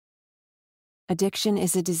Addiction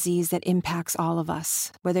is a disease that impacts all of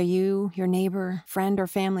us. Whether you, your neighbor, friend, or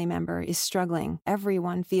family member is struggling,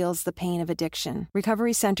 everyone feels the pain of addiction.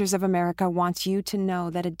 Recovery Centers of America wants you to know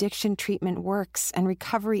that addiction treatment works and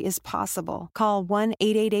recovery is possible. Call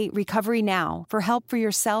 1-888-RECOVERY now for help for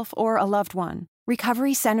yourself or a loved one.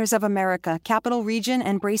 Recovery Centers of America, Capital Region,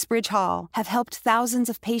 and Bracebridge Hall have helped thousands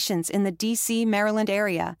of patients in the D.C., Maryland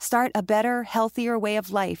area start a better, healthier way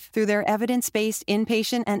of life through their evidence-based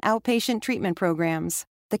inpatient and outpatient treatment programs.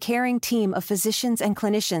 The caring team of physicians and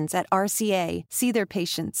clinicians at RCA see their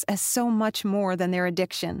patients as so much more than their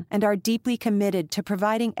addiction and are deeply committed to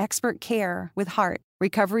providing expert care with heart.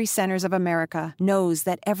 Recovery Centers of America knows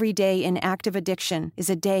that every day in active addiction is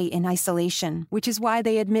a day in isolation, which is why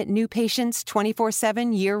they admit new patients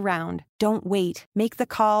 24/7 year-round. Don't wait. Make the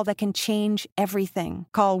call that can change everything.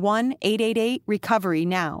 Call 1-888-RECOVERY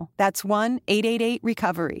now. That's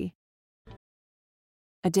 1-888-RECOVERY.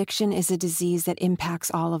 Addiction is a disease that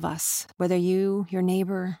impacts all of us. Whether you, your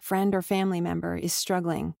neighbor, friend, or family member is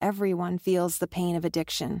struggling, everyone feels the pain of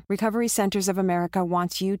addiction. Recovery Centers of America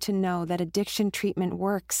wants you to know that addiction treatment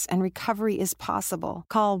works and recovery is possible.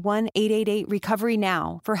 Call 1-888-RECOVERY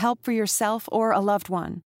now for help for yourself or a loved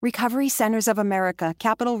one. Recovery Centers of America,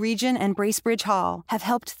 Capital Region, and Bracebridge Hall have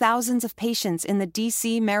helped thousands of patients in the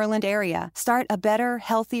D.C., Maryland area start a better,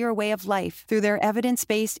 healthier way of life through their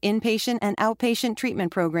evidence-based inpatient and outpatient treatment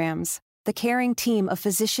programs. The caring team of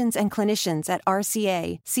physicians and clinicians at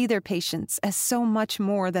RCA see their patients as so much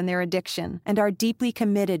more than their addiction and are deeply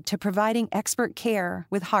committed to providing expert care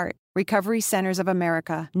with heart. Recovery Centers of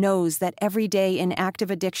America knows that every day in active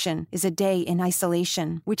addiction is a day in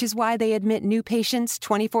isolation, which is why they admit new patients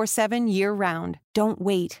 24/7 year-round. Don't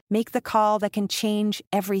wait. Make the call that can change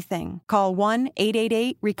everything. Call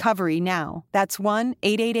 1-888-RECOVERY now. That's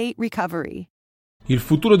 1-888-RECOVERY. Il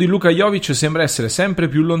futuro di Luka Jovic sembra essere sempre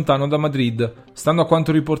più lontano da Madrid. Stando a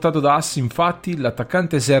quanto riportato da AS, infatti,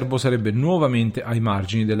 l'attaccante serbo sarebbe nuovamente ai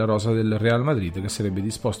margini della rosa del Real Madrid, che sarebbe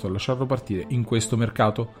disposto a lasciarlo partire in questo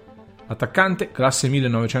mercato. Attaccante, classe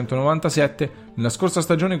 1997, nella scorsa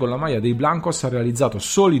stagione con la maglia dei Blancos ha realizzato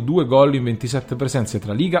soli 2 gol in 27 presenze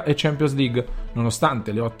tra Liga e Champions League,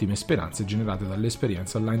 nonostante le ottime speranze generate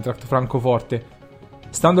dall'esperienza all'Eintracht Francoforte.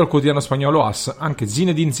 Stando al quotidiano spagnolo AS, anche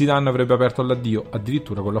Zinedine Zidane avrebbe aperto all'addio,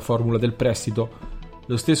 addirittura con la formula del prestito.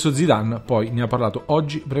 Lo stesso Zidane poi ne ha parlato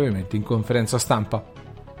oggi brevemente in conferenza stampa.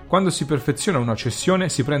 Quando si perfeziona una cessione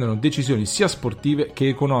si prendono decisioni sia sportive che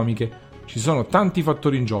economiche. Ci sono tanti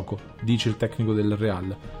fattori in gioco, dice il tecnico del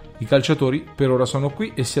Real. I calciatori per ora sono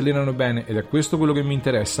qui e si allenano bene ed è questo quello che mi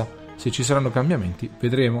interessa. Se ci saranno cambiamenti,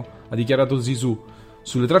 vedremo, ha dichiarato Zizou.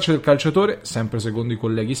 Sulle tracce del calciatore, sempre secondo i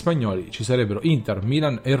colleghi spagnoli, ci sarebbero Inter,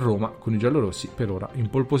 Milan e Roma, con i giallorossi per ora in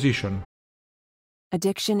pole position.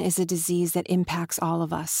 Addiction is a disease that impacts all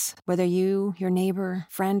of us. Whether you, your neighbor,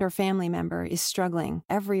 friend, or family member is struggling,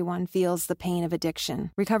 everyone feels the pain of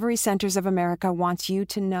addiction. Recovery Centers of America wants you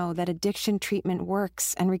to know that addiction treatment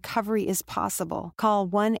works and recovery is possible. Call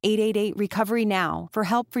 1-888-RECOVERY now for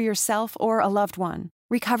help for yourself or a loved one.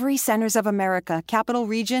 Recovery Centers of America, Capital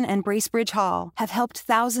Region, and Bracebridge Hall have helped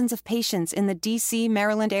thousands of patients in the D.C.,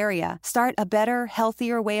 Maryland area start a better,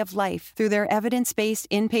 healthier way of life through their evidence-based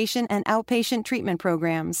inpatient and outpatient treatment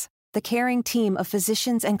programs. The caring team of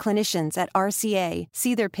physicians and clinicians at RCA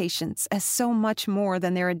see their patients as so much more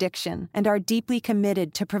than their addiction and are deeply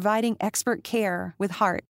committed to providing expert care with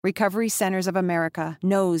heart. Recovery Centers of America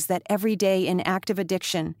knows that every day in active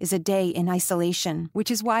addiction is a day in isolation, which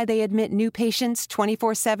is why they admit new patients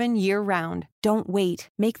 24/7 year-round. Don't wait.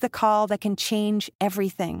 Make the call that can change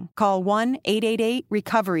everything. Call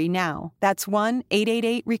 1-888-RECOVERY now. That's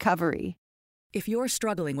 1-888-RECOVERY. If you're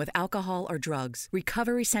struggling with alcohol or drugs,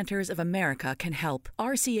 Recovery Centers of America can help.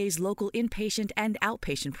 RCA's local inpatient and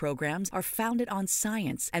outpatient programs are founded on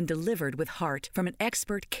science and delivered with heart from an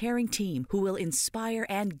expert caring team who will inspire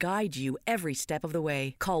and guide you every step of the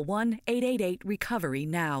way. Call 1-888-RECOVERY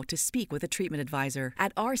now to speak with a treatment advisor.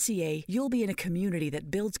 At RCA, you'll be in a community that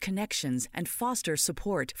builds connections and fosters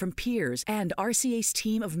support from peers and RCA's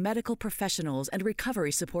team of medical professionals and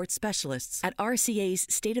recovery support specialists. At RCA's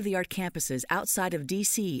state-of-the-art campuses outside of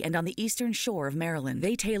D.C. and on the Eastern Shore of Maryland,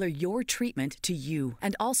 they tailor your treatment to you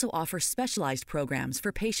and also offer specialized programs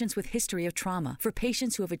for patients with history of trauma, for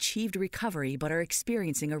patients who have achieved recovery but are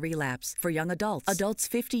experiencing a relapse, for young adults, adults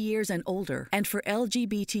 50 years and older, and for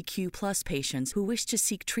LGBTQ+ patients who wish to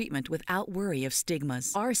seek treatment without worry of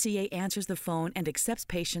stigmas. RCA answers the phone and accepts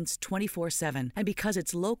patients 24/7. And because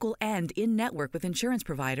it's local and in-network with insurance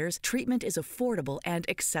providers, treatment is affordable and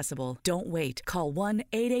accessible. Don't wait. Call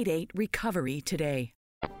 1-888-RECOVERY today.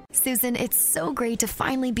 Susan, it's so great to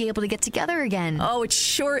finally be able to get together again. Oh, it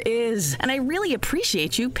sure is. And I really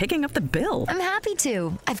appreciate you picking up the bill. I'm happy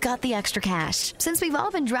to. I've got the extra cash. Since we've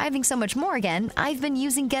all been driving so much more again, I've been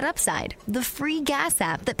using Get Upside, the free gas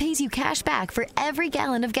app that pays you cash back for every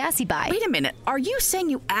gallon of gas you buy. Wait a minute. Are you saying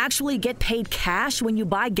you actually get paid cash when you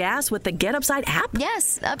buy gas with the Get Upside app?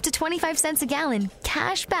 Yes, up to 25 cents a gallon.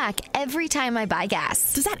 Cash back every time I buy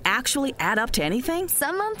gas. Does that actually add up to anything?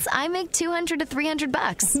 Some months I make $200 to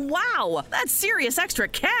 $300. Wow, that's serious extra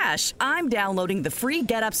cash. I'm downloading the free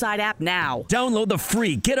Get Upside app now. Download the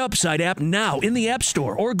free Get Upside app now in the App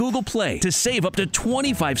Store or Google Play to save up to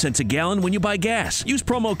 25 cents a gallon when you buy gas. Use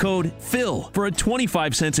promo code PHIL for a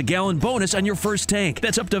 25 cents a gallon bonus on your first tank.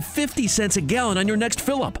 That's up to 50 cents a gallon on your next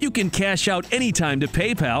fill-up. You can cash out anytime to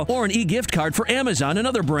PayPal or an e-gift card for Amazon and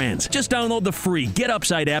other brands. Just download the free Get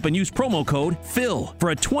Upside app and use promo code PHIL for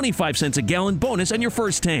a 25 cents a gallon bonus on your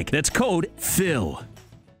first tank. That's code PHIL.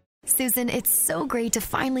 Susan, it's so great to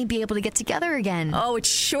finally be able to get together again. Oh, it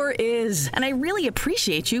sure is. And I really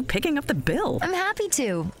appreciate you picking up the bill. I'm happy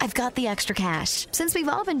to. I've got the extra cash. Since we've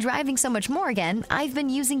all been driving so much more again, I've been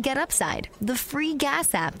using Get Upside, the free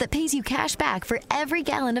gas app that pays you cash back for every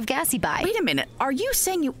gallon of gas you buy. Wait a minute. Are you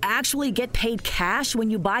saying you actually get paid cash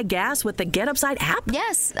when you buy gas with the Get Upside app?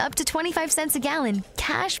 Yes, up to 25 cents a gallon.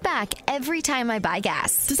 Cash back every time I buy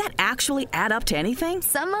gas. Does that actually add up to anything?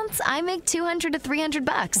 Some months I make $200 to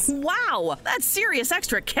 $300. Wow, that's serious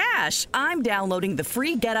extra cash. I'm downloading the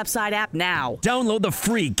free Get Upside app now. Download the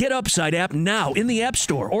free Get Upside app now in the App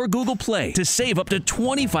Store or Google Play to save up to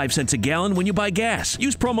 25 cents a gallon when you buy gas.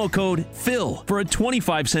 Use promo code PHIL for a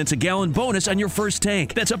 25 cents a gallon bonus on your first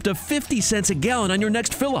tank. That's up to 50 cents a gallon on your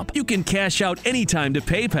next fill-up. You can cash out anytime to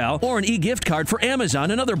PayPal or an e-gift card for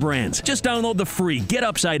Amazon and other brands. Just download the free Get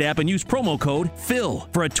Upside app and use promo code PHIL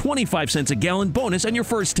for a 25 cents a gallon bonus on your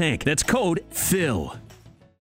first tank. That's code PHIL.